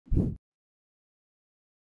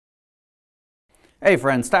Hey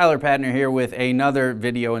friends, Tyler Patner here with another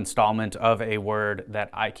video installment of a word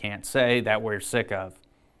that I can't say that we're sick of.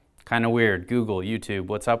 Kind of weird. Google, YouTube,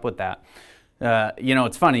 what's up with that?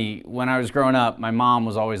 It's funny, when I was growing up, my mom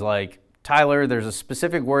was always like, Tyler, there's a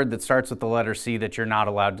specific word that starts with the letter C that you're not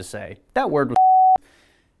allowed to say. That word was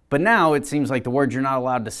but now it seems like the word you're not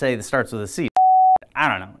allowed to say that starts with a C. I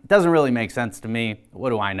don't know. It doesn't really make sense to me.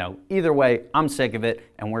 What do I know? Either way, I'm sick of it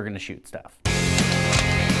and we're gonna shoot stuff.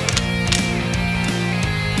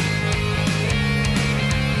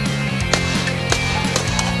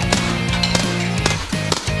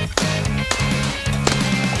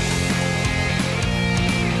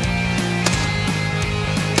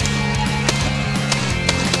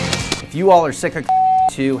 If you all are sick of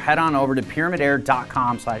too, head on over to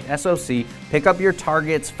pyramydair.com/SOC, pick up your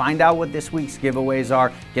targets, find out what this week's giveaways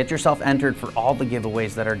are, get yourself entered for all the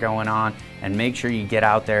giveaways that are going on, and make sure you get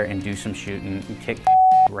out there and do some shooting and kick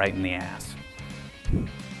right in the ass.